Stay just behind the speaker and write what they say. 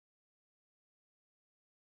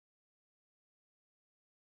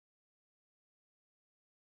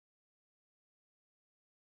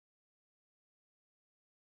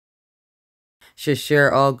should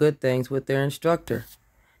share all good things with their instructor.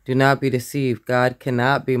 Do not be deceived. God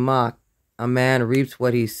cannot be mocked. A man reaps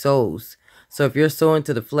what he sows. So if you're sowing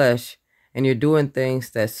to the flesh and you're doing things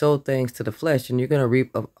that sow things to the flesh, and you're going to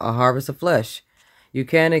reap a harvest of flesh. You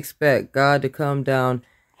can't expect God to come down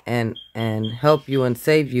and help you and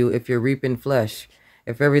save you if you're reaping flesh.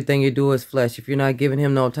 If everything you do is flesh, if you're not giving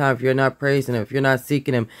him no time, if you're not praising him, if you're not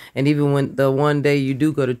seeking him, and even when the one day you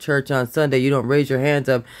do go to church on Sunday, you don't raise your hands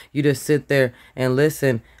up, you just sit there and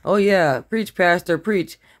listen. Oh yeah, preach, pastor,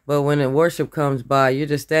 preach. But when the worship comes by, you're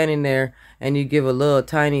just standing there and you give a little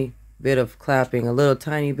tiny bit of clapping, a little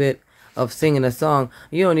tiny bit of singing a song.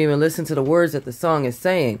 You don't even listen to the words that the song is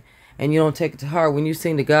saying. And you don't take it to heart. When you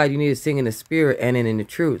sing to God, you need to sing in the spirit and in the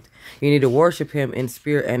truth. You need to worship him in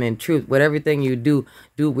spirit and in truth. With everything you do,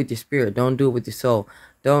 do it with your spirit. Don't do it with your soul.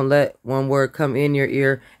 Don't let one word come in your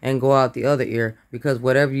ear and go out the other ear. Because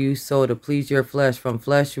whatever you sow to please your flesh, from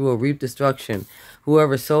flesh you will reap destruction.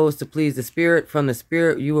 Whoever sows to please the spirit, from the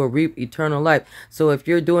spirit you will reap eternal life. So if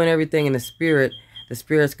you're doing everything in the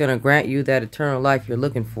spirit's going to grant you that eternal life you're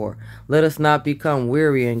looking for. Let us not become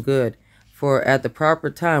weary and good. For at the proper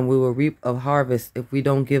time we will reap a harvest if we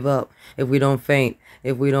don't give up, if we don't faint,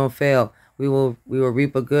 if we don't fail. We will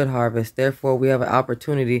reap a good harvest. Therefore we have an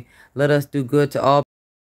opportunity. Let us do good to all